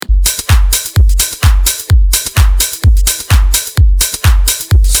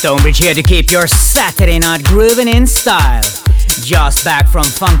StoneBridge here to keep your Saturday night grooving in style. Just back from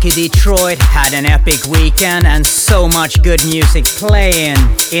funky Detroit, had an epic weekend and so much good music playing.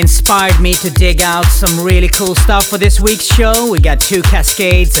 Inspired me to dig out some really cool stuff for this week's show. We got 2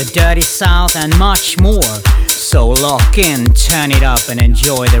 Cascades, a Dirty South and much more. So lock in, turn it up and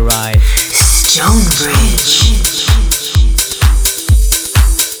enjoy the ride. StoneBridge.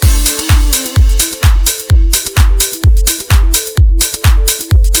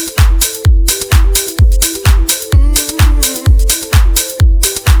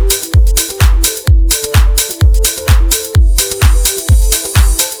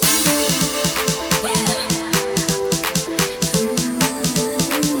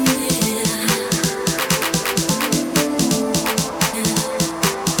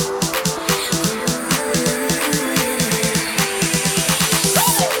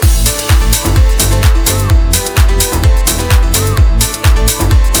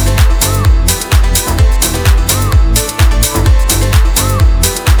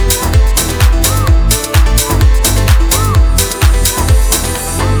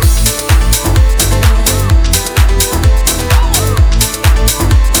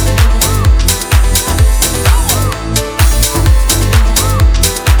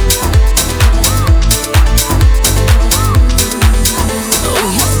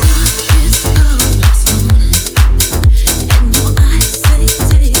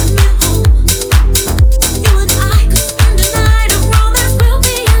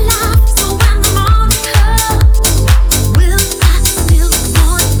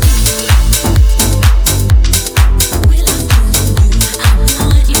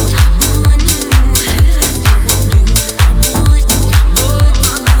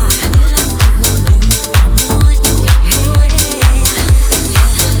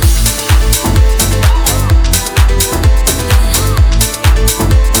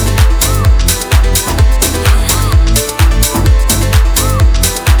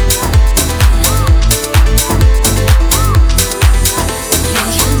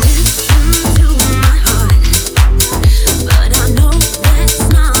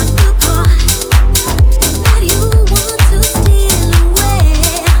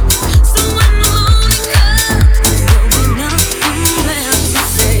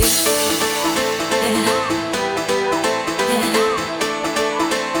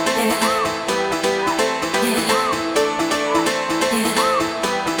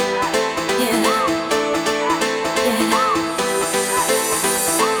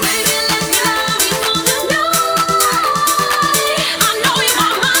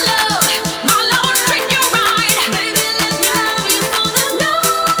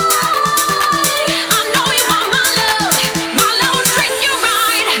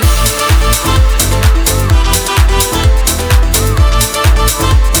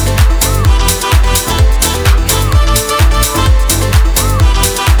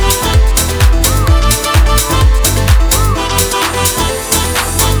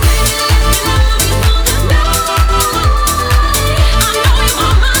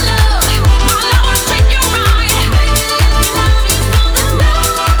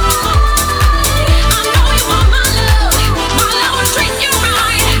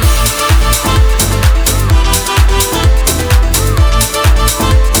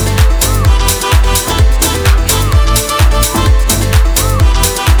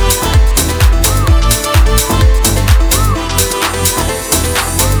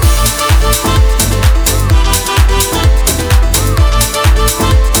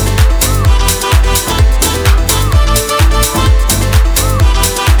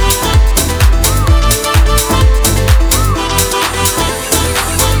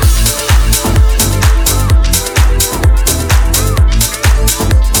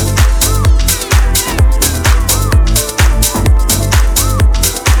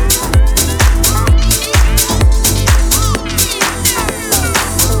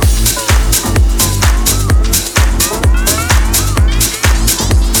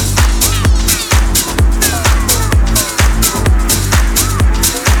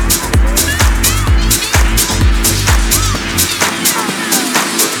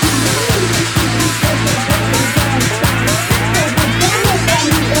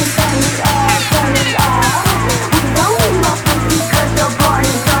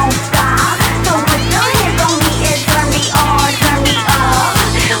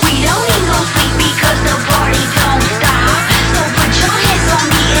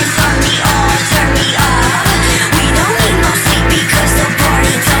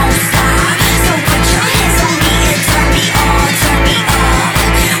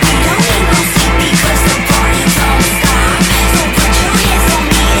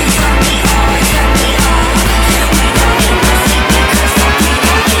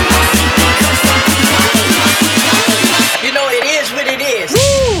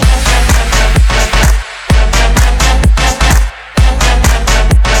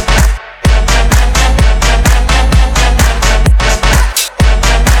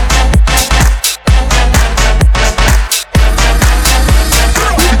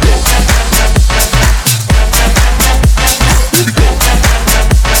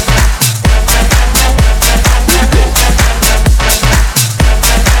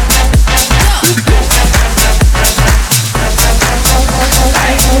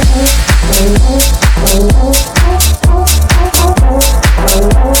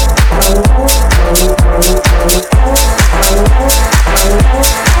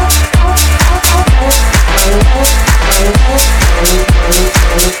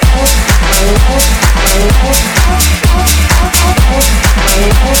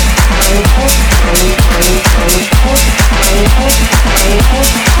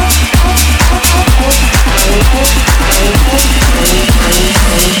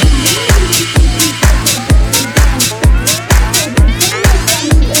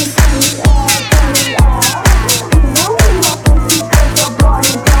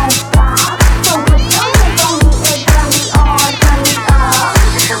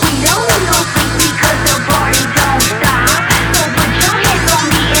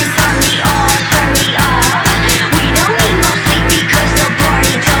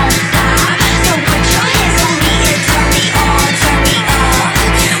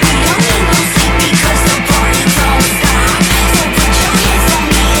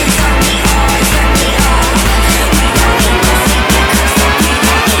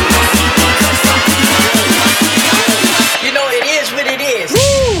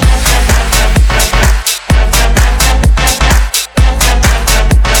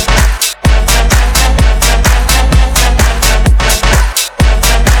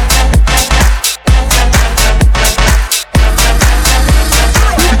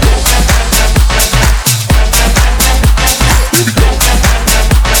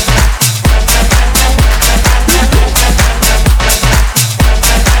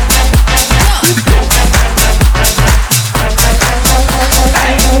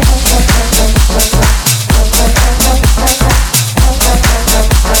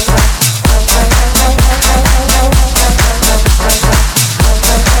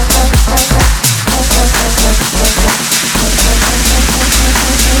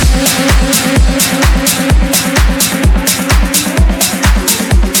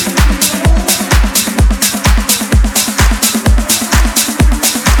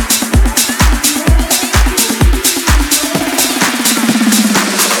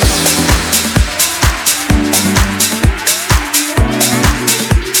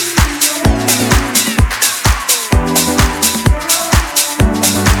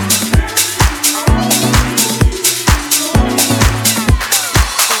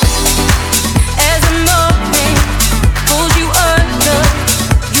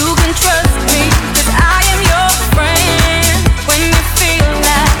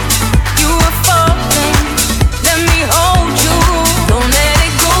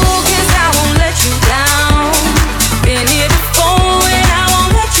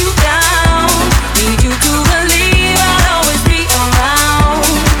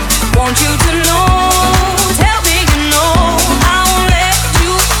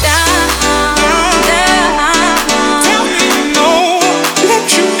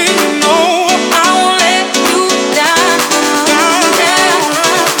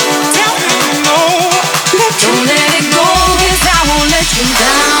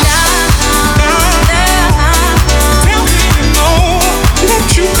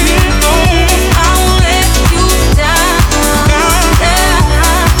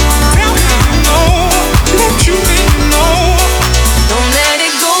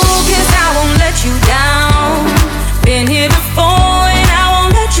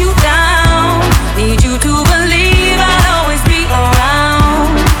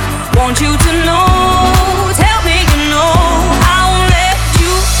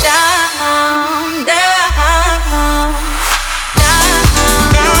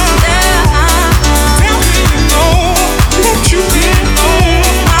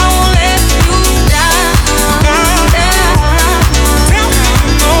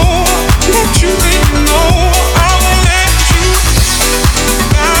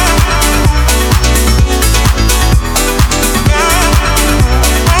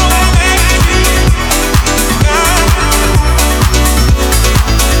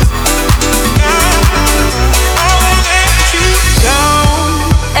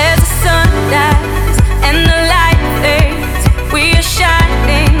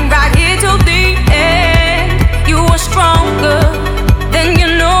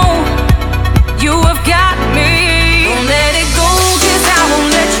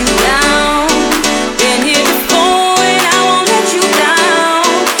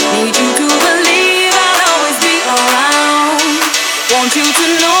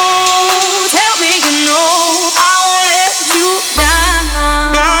 Tell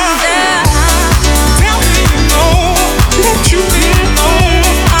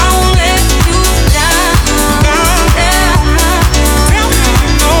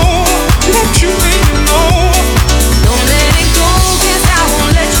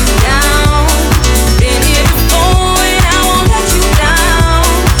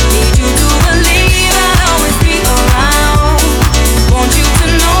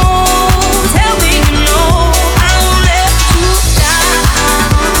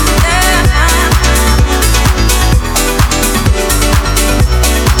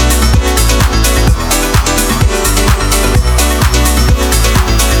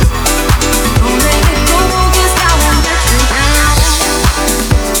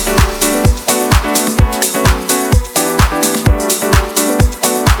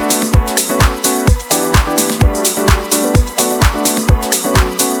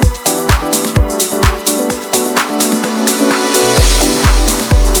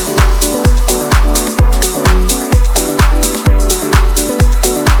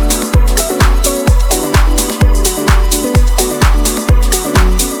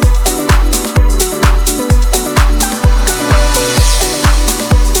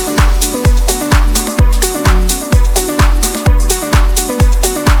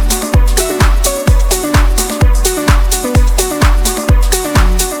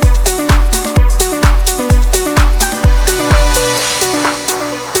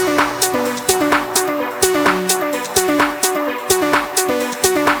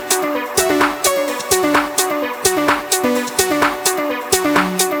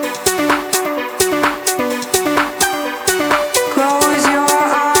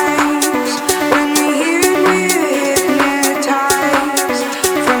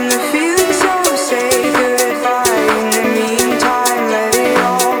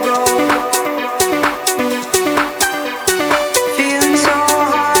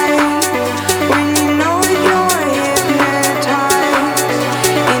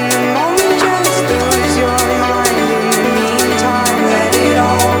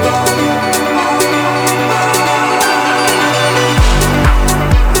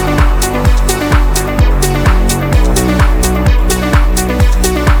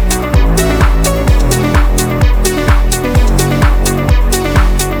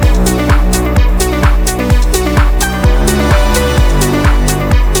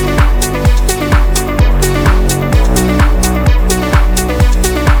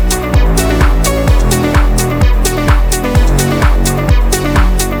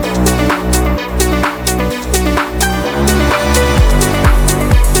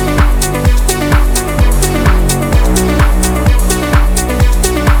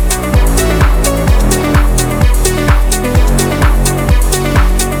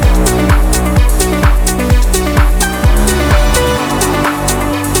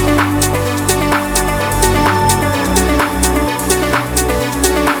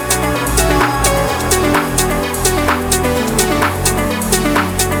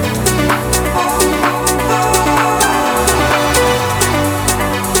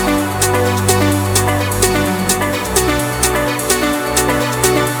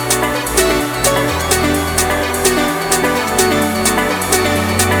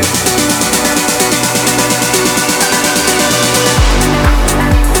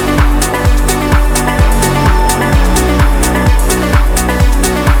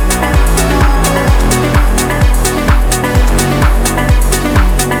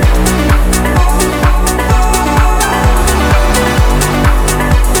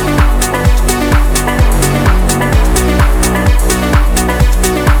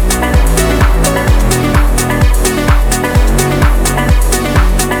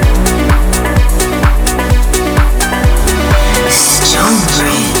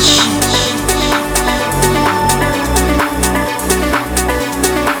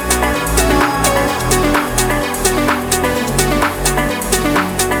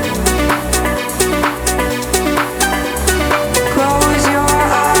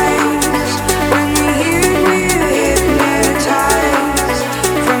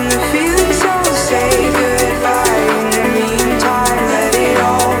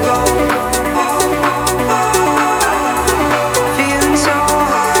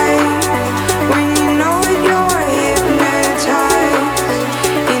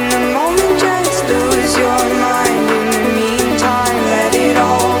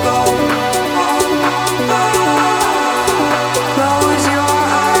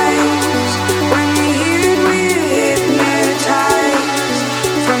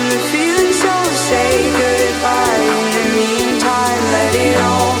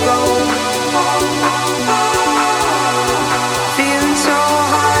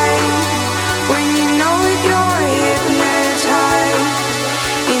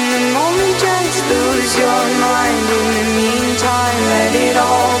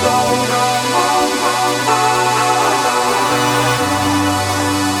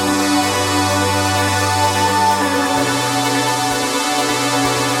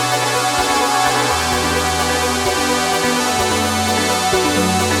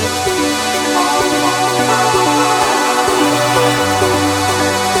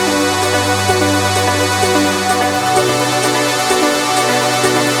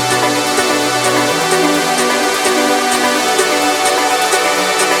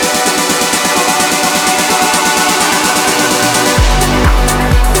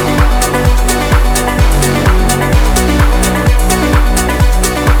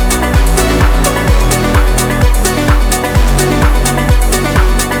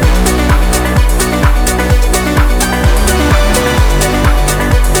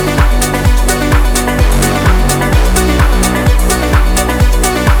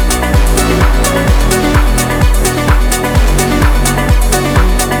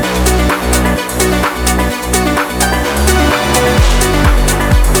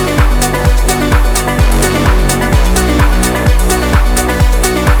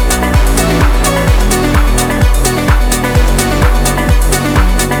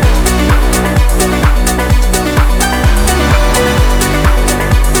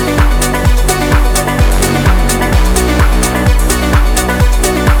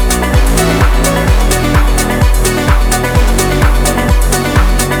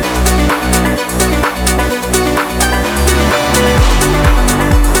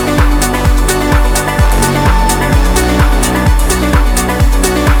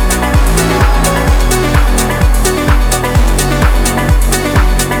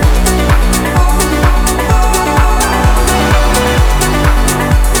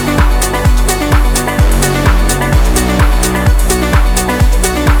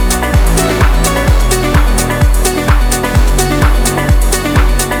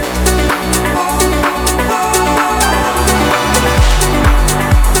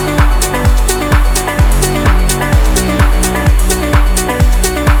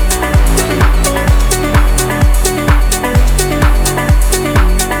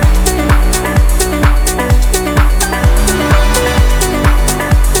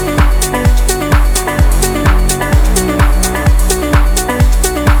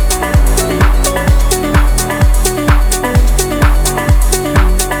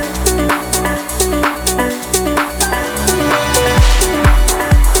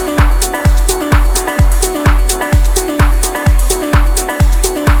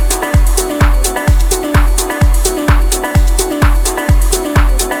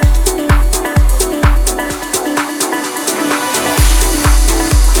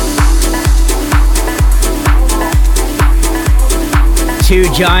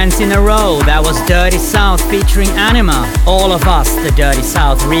giants in a row. That was Dirty South featuring Anima. All of Us, the Dirty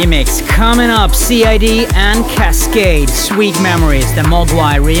South remix. Coming up, CID and Cascade, Sweet Memories, the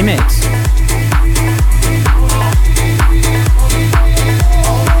Mogwai remix.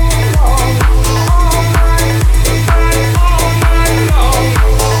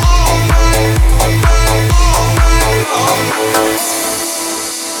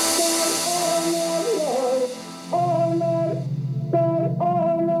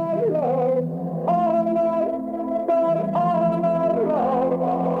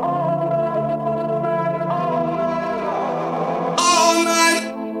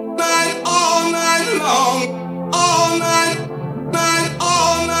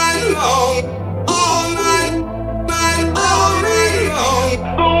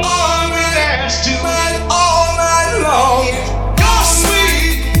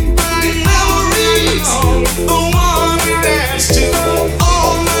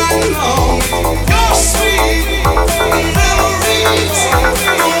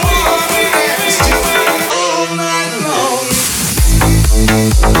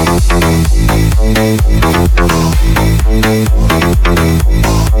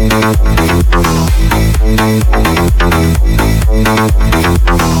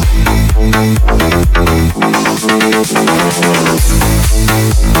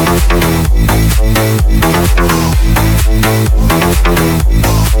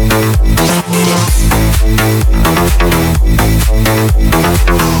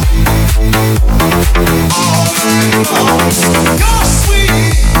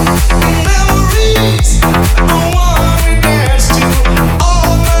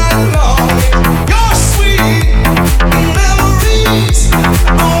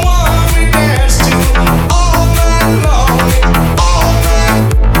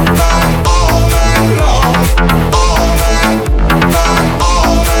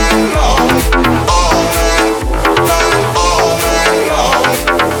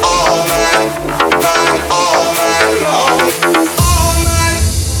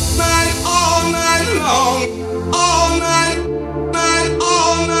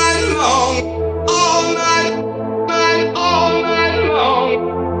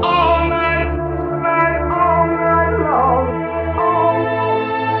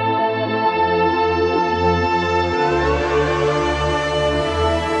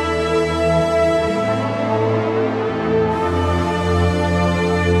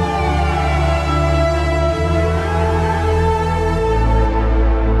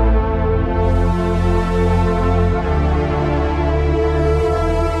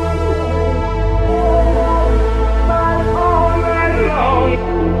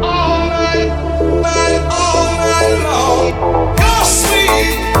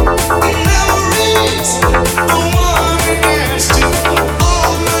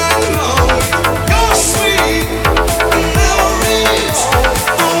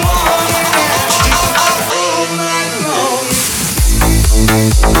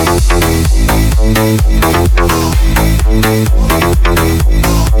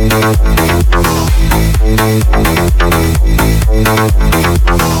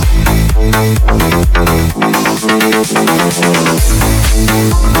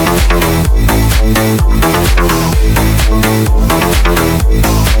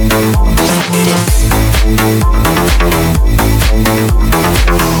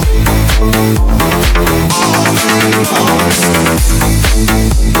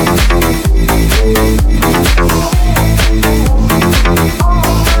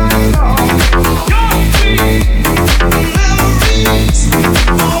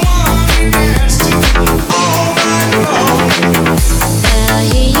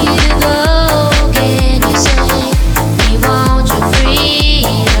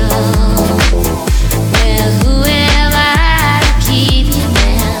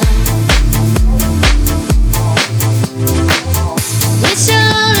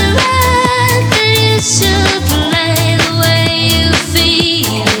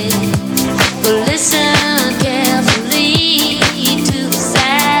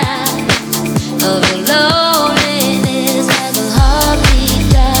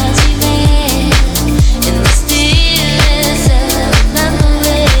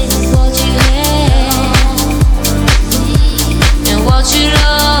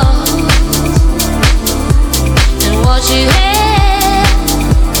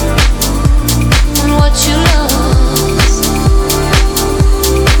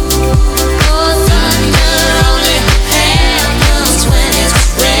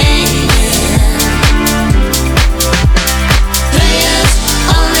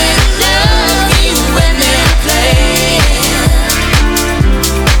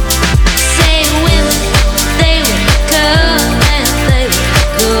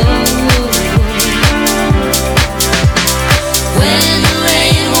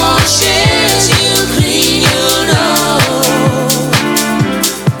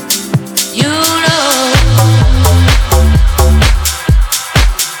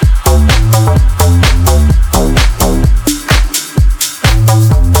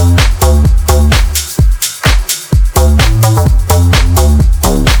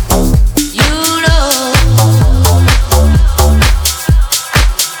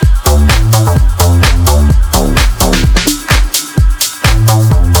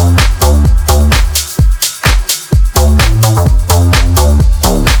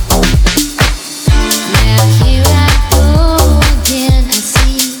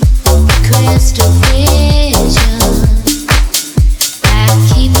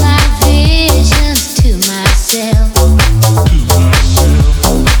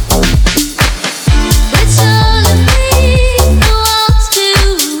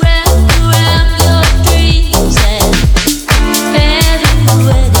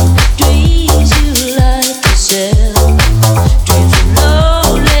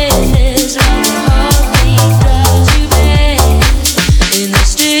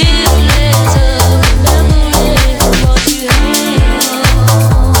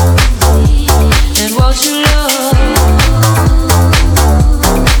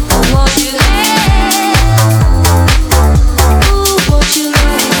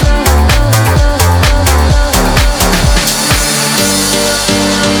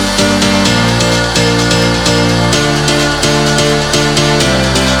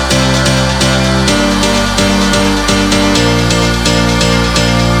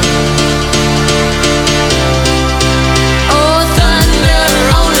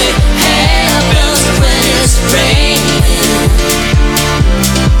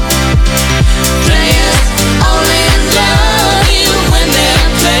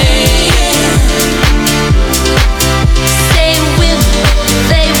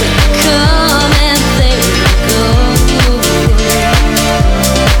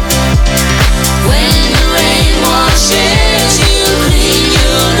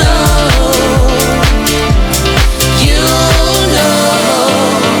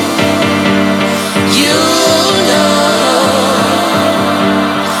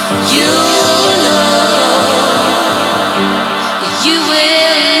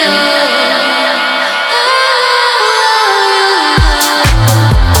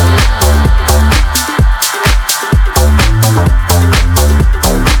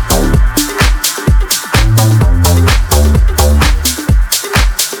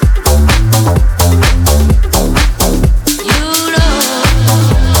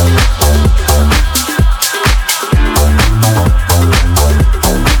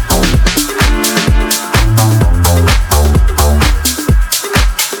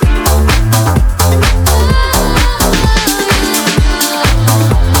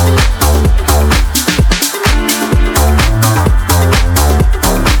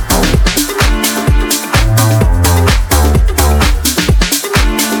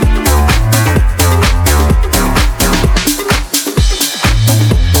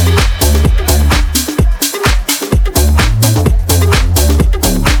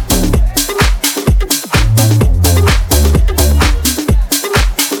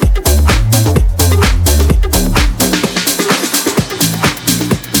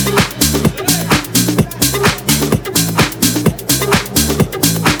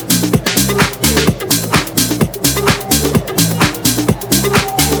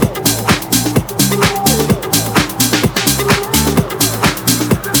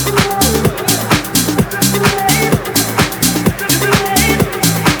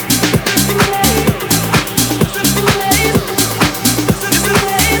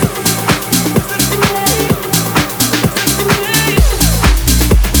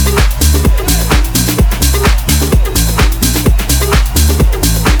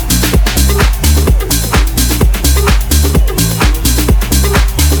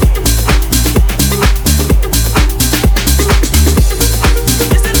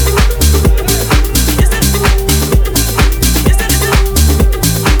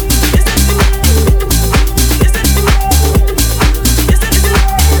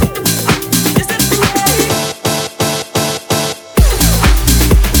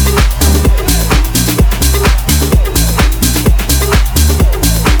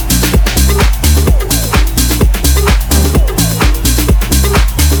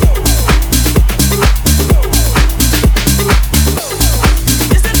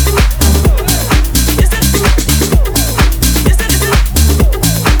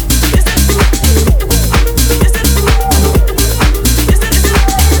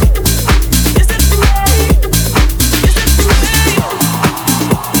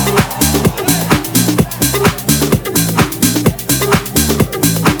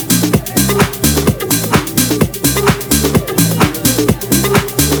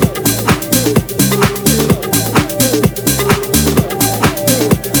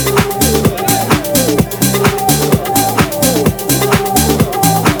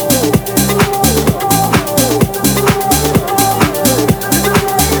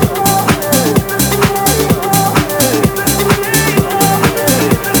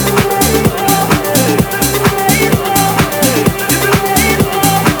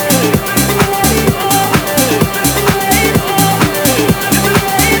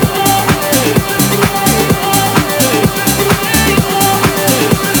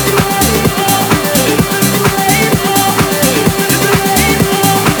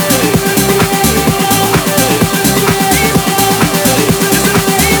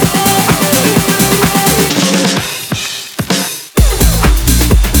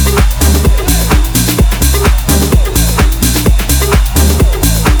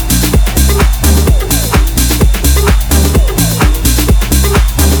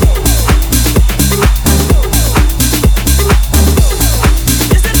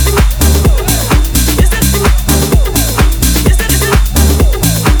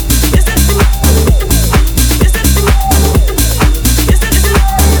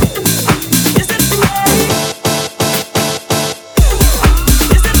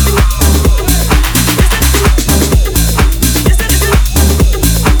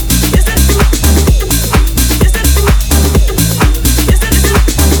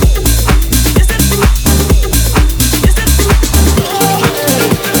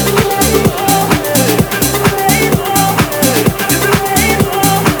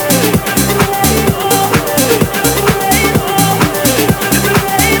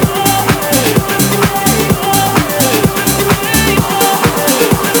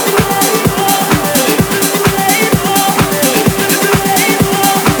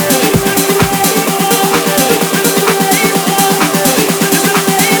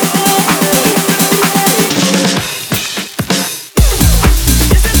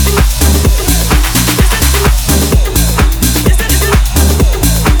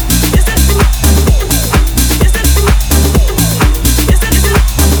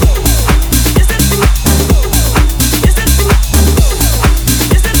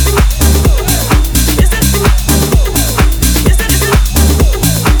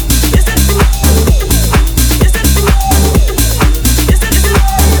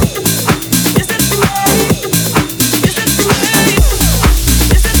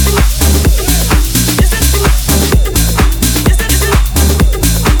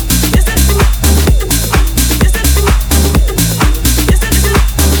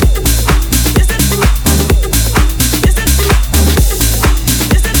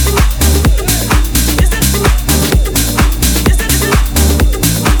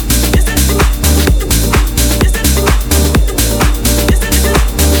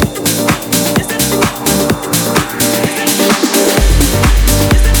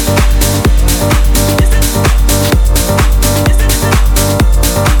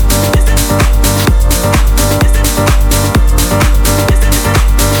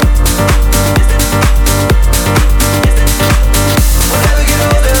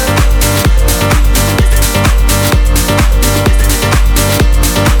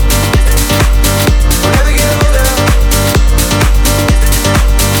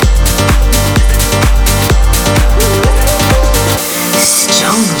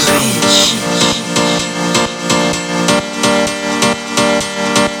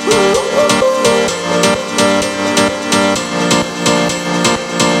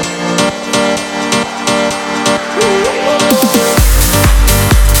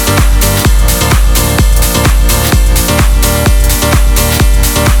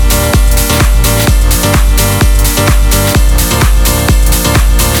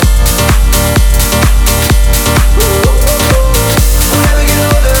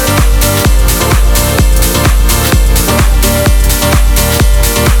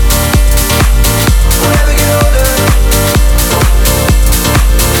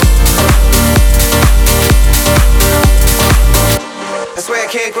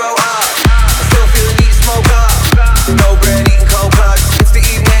 can't grow up. I still feel the need to smoke up. No bread, eating cold cuts. It's the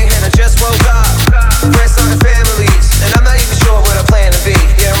evening and I just woke up. Friends, starting families, and I'm not even sure what I plan to be.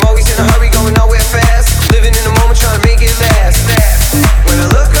 Yeah, I'm always in a hurry, going nowhere fast. Living in the moment, trying to make it last. When I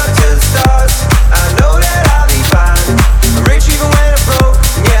look up to the stars, I know that I'll be fine. I'm rich even when I'm broke.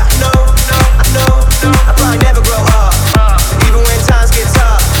 Yeah, I know. I probably never grow up. Even when times get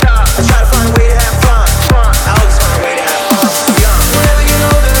tough, I try to find a way to have fun. I always find a way to have fun. I'm young. Never get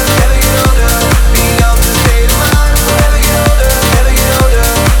older, never get older. Being young is a state of mind. Never get older, never get older.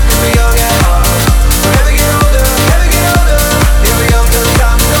 'Cause we're young at heart. Never get older, never get older. Yeah, we're young till the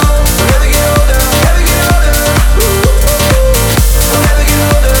time is gone. Never get older, never get older. Never get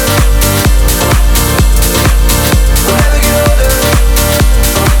older. Never get older.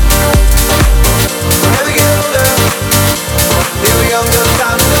 Never get older. Yeah, we're young till the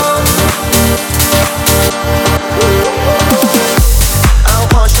time is gone. I don't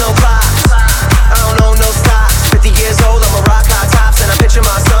punch no clocks. I don't own no stocks. 50 years old, I'm a rock high tops, and I picture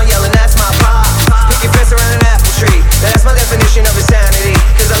my son yelling, "That's my pop." Pick your fence around an apple tree. Now that's my definition of insanity.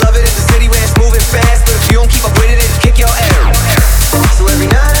 'Cause I love it in the city where it's moving fast, but if you don't keep up with it, it'll kick your ass. So every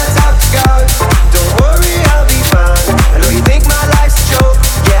night I talk to God. Don't worry, I'll be fine. I know you think my life's a joke.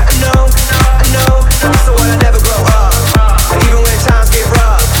 Yeah, I know. So what? I never grow up. And even when times get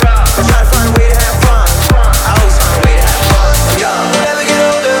rough, I try to find a way to have fun. I always find a way to have fun. I'm young. Never get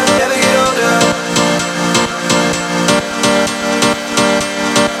older, never get older.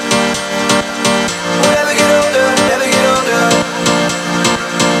 Never get older, never get older.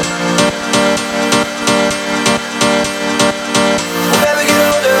 Never get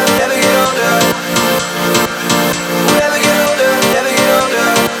older, never get older. Never get older, never get older.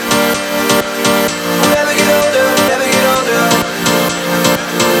 Never get older, never get older.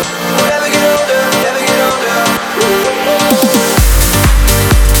 Never get older, never get older.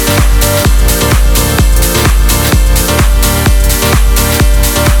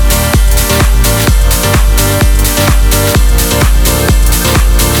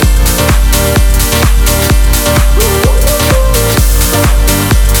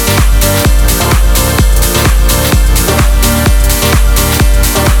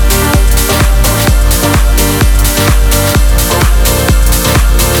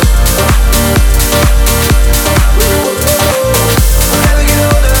 Never get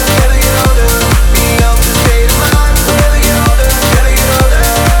older, never get older. Being young is a state of mind. Never get older, never get older.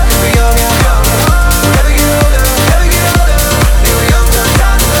 'Cause we're young and young. Never get older, never get older. Yeah, we're young till the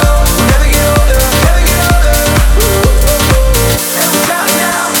time is gone. Never get older, never get older. Just shout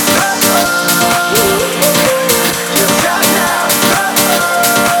now. Just shout now.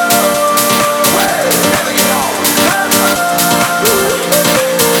 Never get old.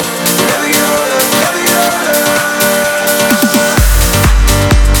 Never get older, never get older.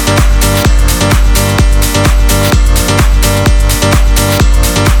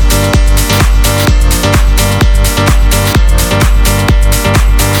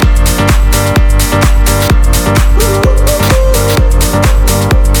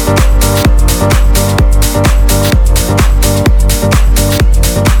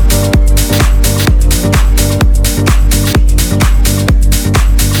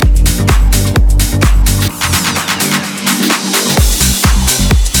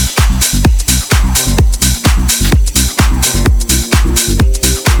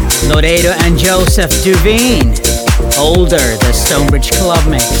 Loredo and Joseph Duveen. Older, the StoneBridge Club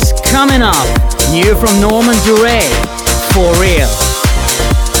Mix. Coming up, new from Norman Duray. For real.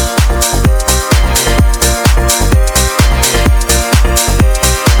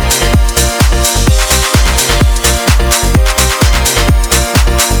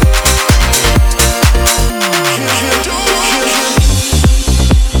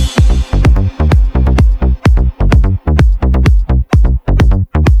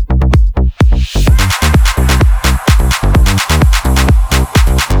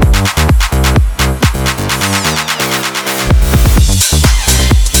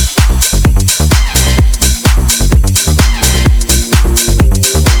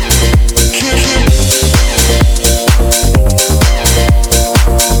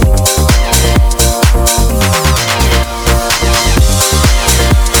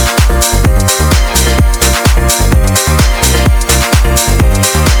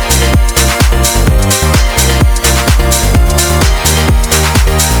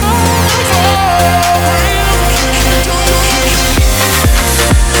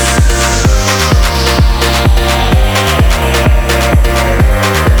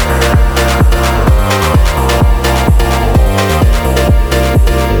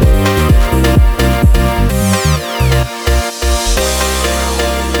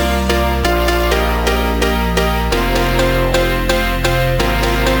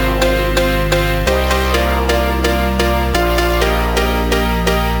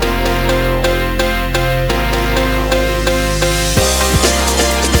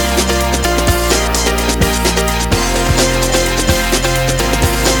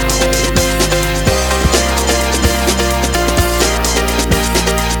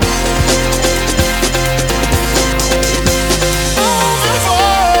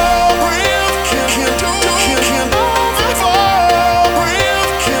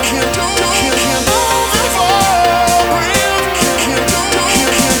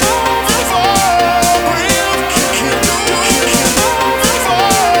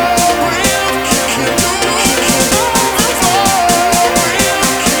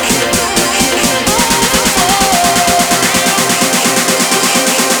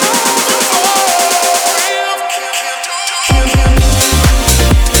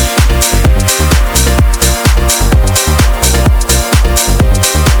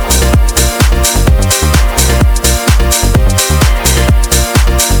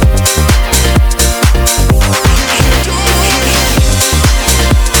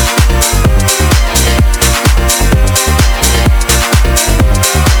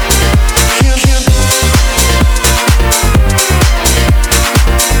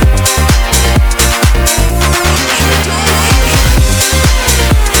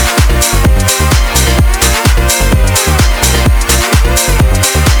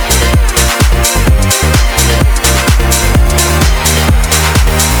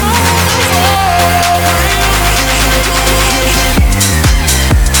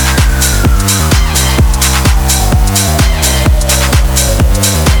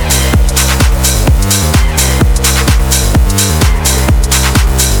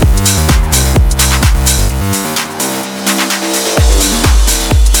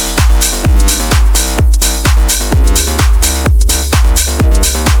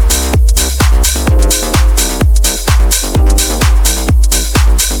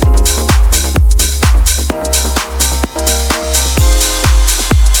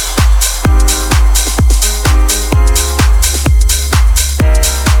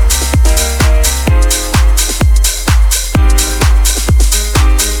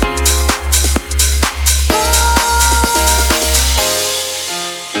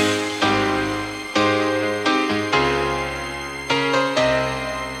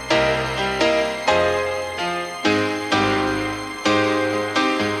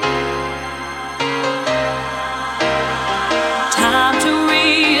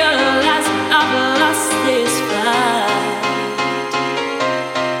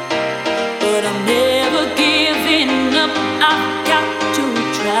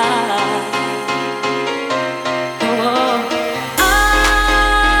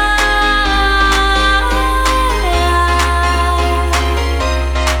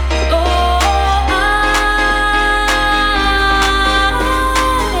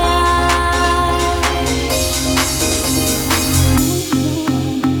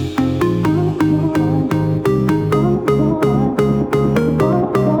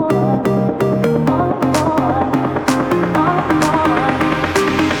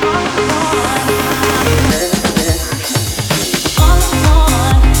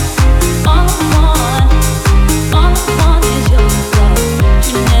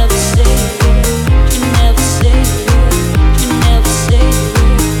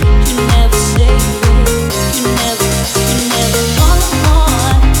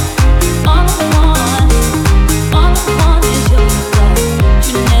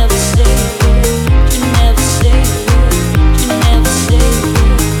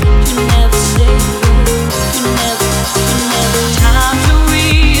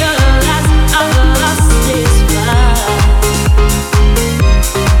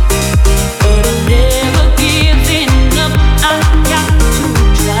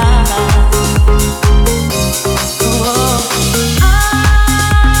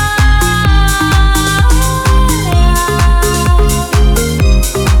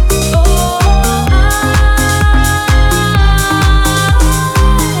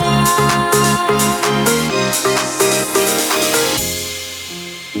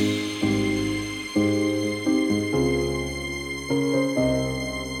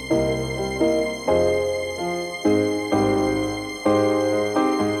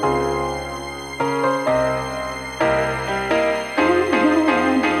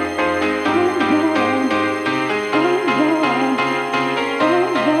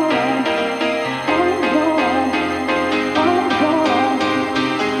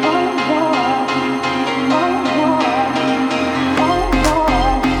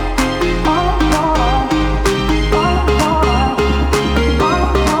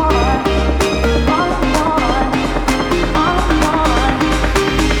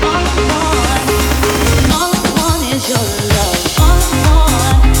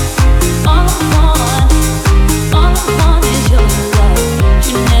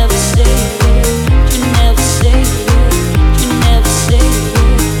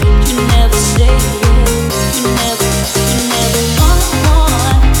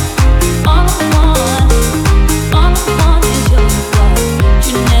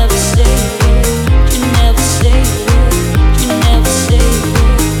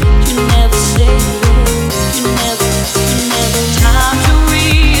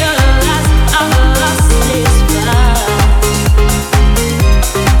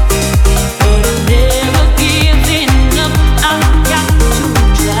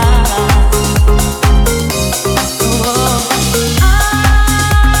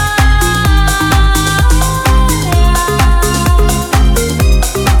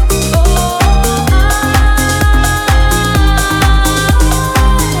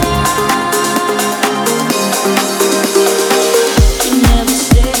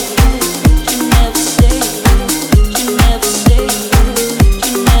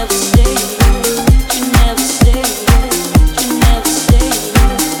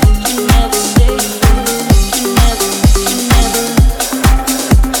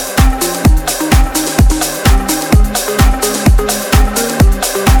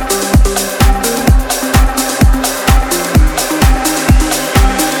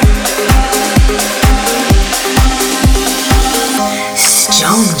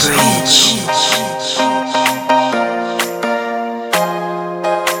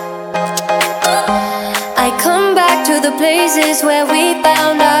 places where we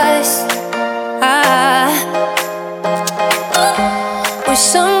found us. We're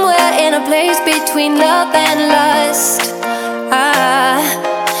somewhere in a place between love and lust.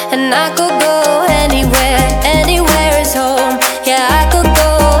 And I could go anywhere, anywhere is home. Yeah, I could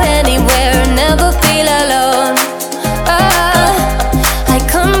go anywhere, never feel alone. I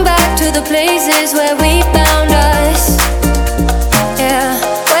come back to the places where we found us. Yeah,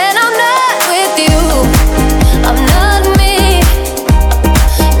 when I'm not with you, I'm not me.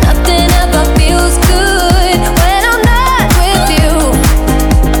 Nothing ever feels good when I'm not with you.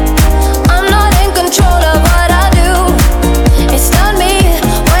 I'm not in control of what I do. It's not me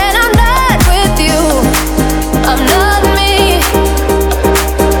when I'm not with you.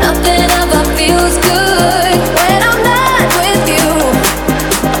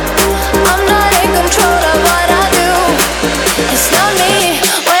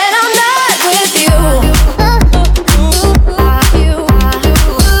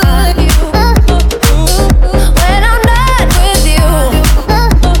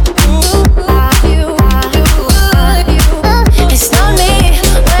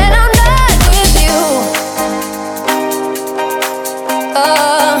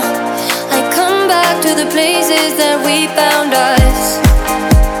 the places that we found us.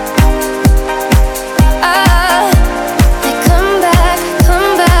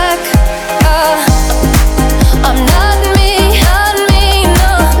 Come back. I'm not me,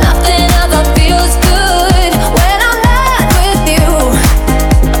 no. Nothing ever feels good when I'm not with you.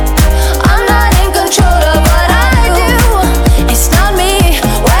 I'm not in control of what I do. It's not me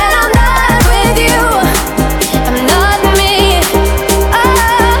when I'm not with you. I'm not me.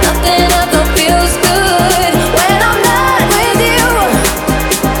 Nothing ever feels good when I'm not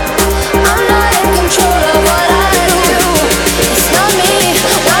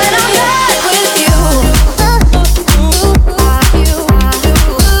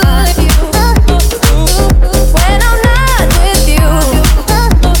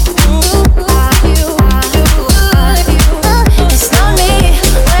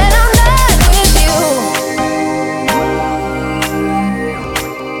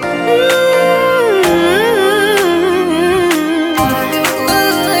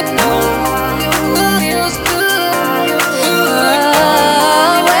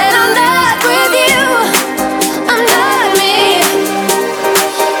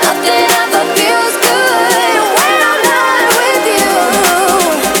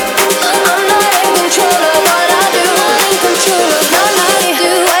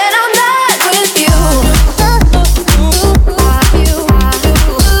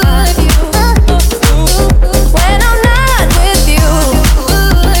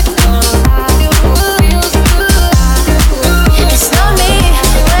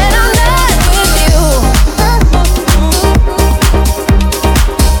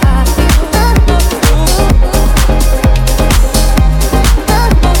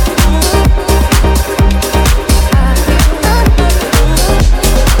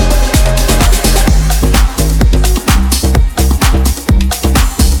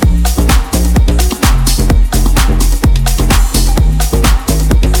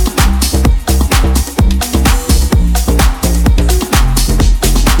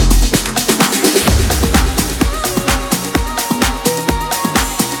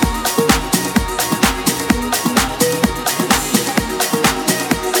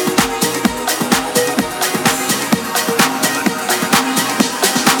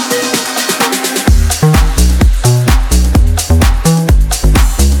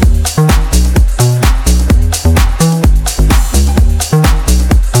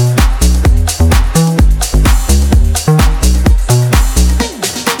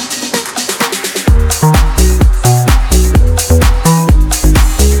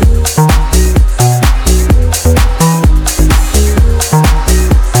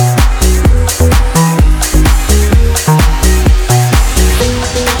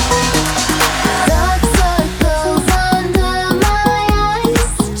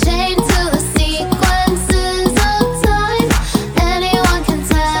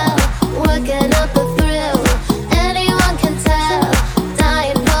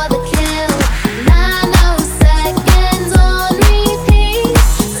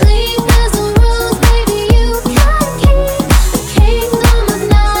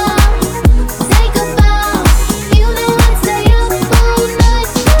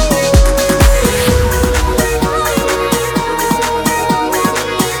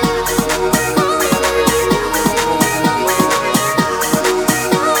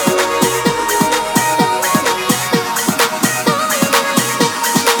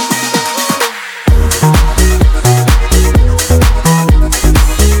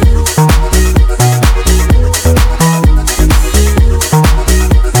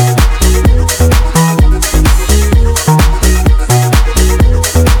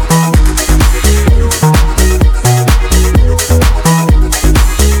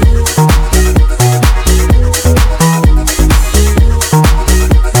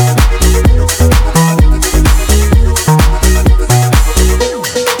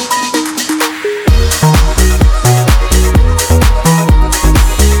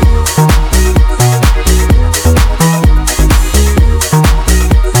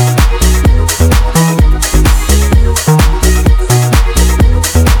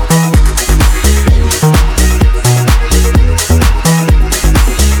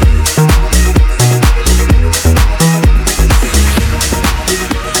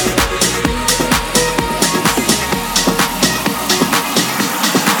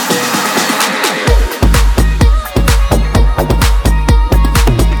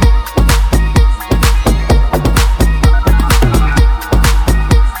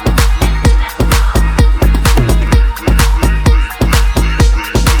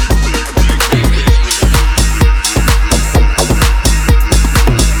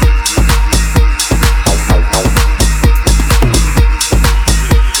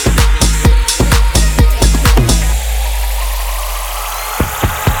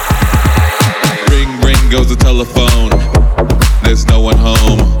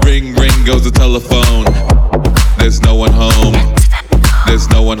Ring, ring goes the telephone. There's no one home. There's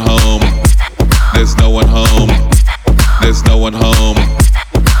no one home. There's no one home. There's no one home.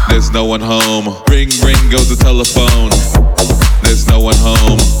 There's no one home. Ring, ring goes the telephone. There's no one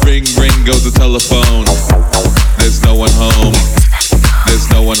home. Ring, ring goes the telephone. There's no one home. There's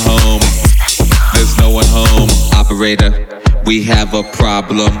no one home. There's no one home. Operator, we have a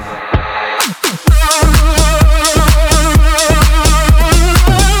problem.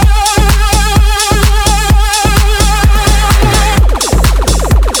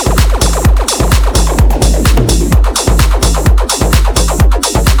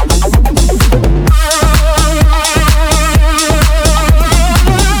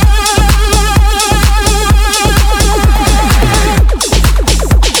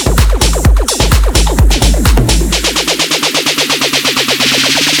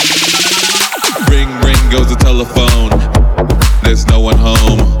 Goes the telephone. There's no one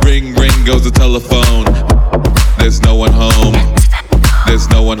home. Ring, ring goes the telephone. There's no one home. There's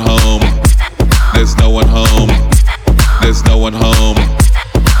no one home. There's no one home. There's no one home.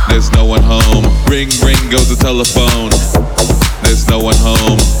 There's no one home. Ring, ring goes the telephone. There's no one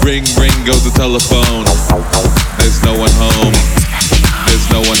home. Ring, ring goes the telephone. There's no one home. There's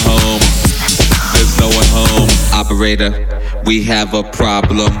no one home. There's no one home. Operator, we have a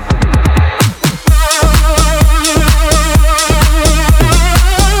problem.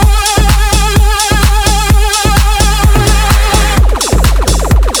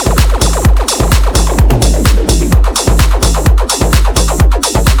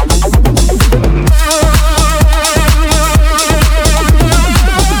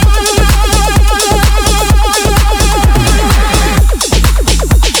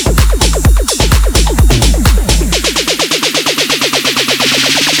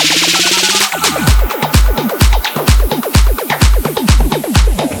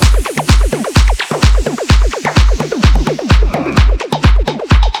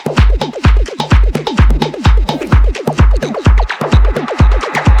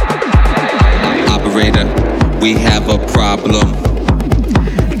 We have a problem.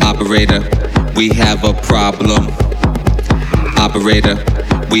 Operator, we have a problem. Operator,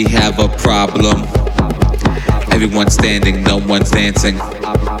 we have a problem. Everyone's standing, no one's dancing.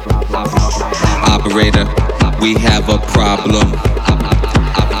 Operator, we have a problem.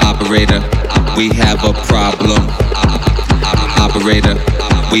 Operator, we have a problem. Operator,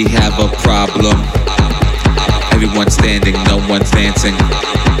 we have a problem. Everyone's standing, no one's dancing.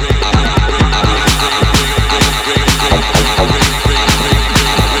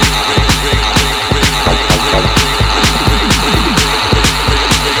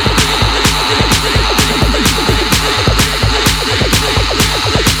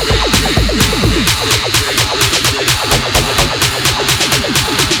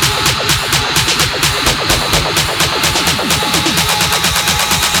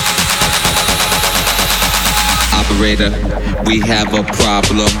 Operator, we have a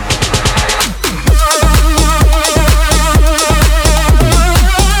problem.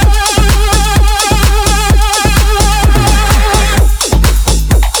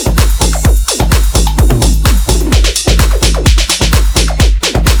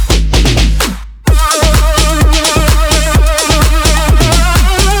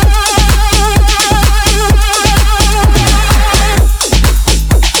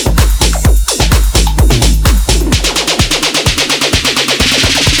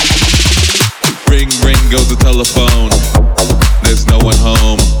 Goes the telephone. There's no one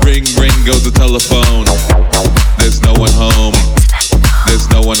home. Ring, ring goes the telephone. There's no one home. There's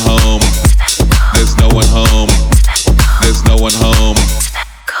no one home. There's no one home. There's no one home.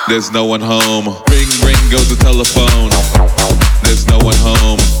 There's no one home. Ring, ring goes the telephone. There's no one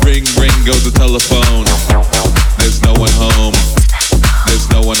home. Ring, ring goes the telephone. There's no one home.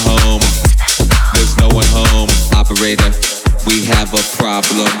 There's no one home. There's no one home. Operator, we have a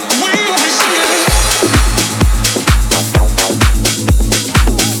problem.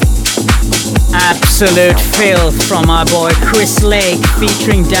 Absolute filth from our boy Chris Lake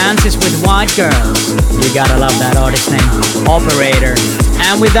featuring Dances with White Girls. You gotta love that artist name, Operator.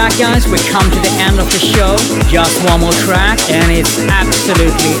 And with that, guys, we come to the end of the show. Just one more track and it's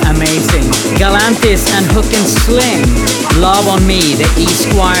absolutely amazing. Galantis and Hook and Slim, Love on Me, the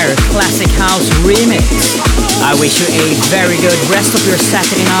E-Squire Classic House remix. I wish you a very good rest of your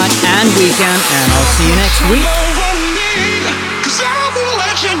Saturday night and weekend, and I'll see you next week.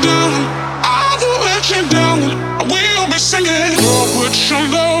 I will be singing. Oh, put your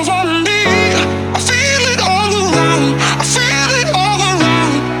love on me. I feel it all around. I feel it all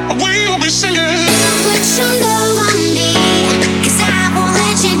around. I will be singing. Put your love on me, 'cause I won't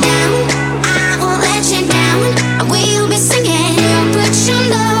let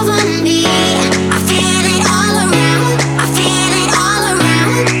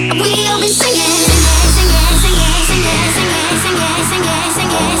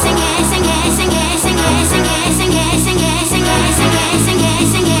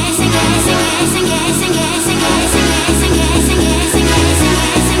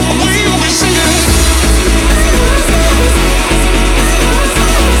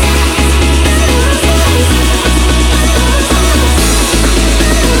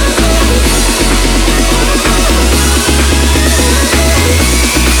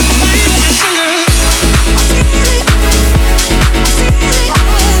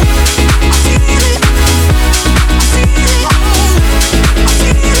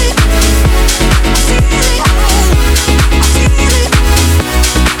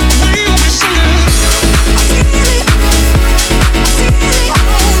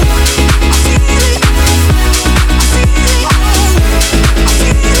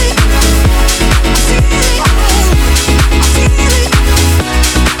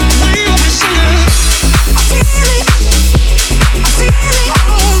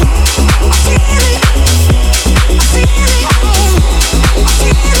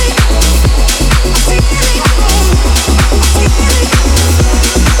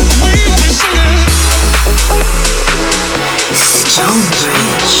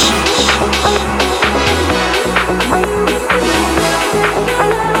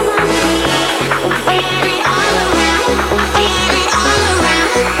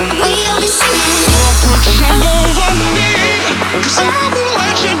Put your love on me, 'cause I won't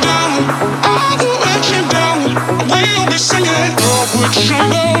let you down. I won't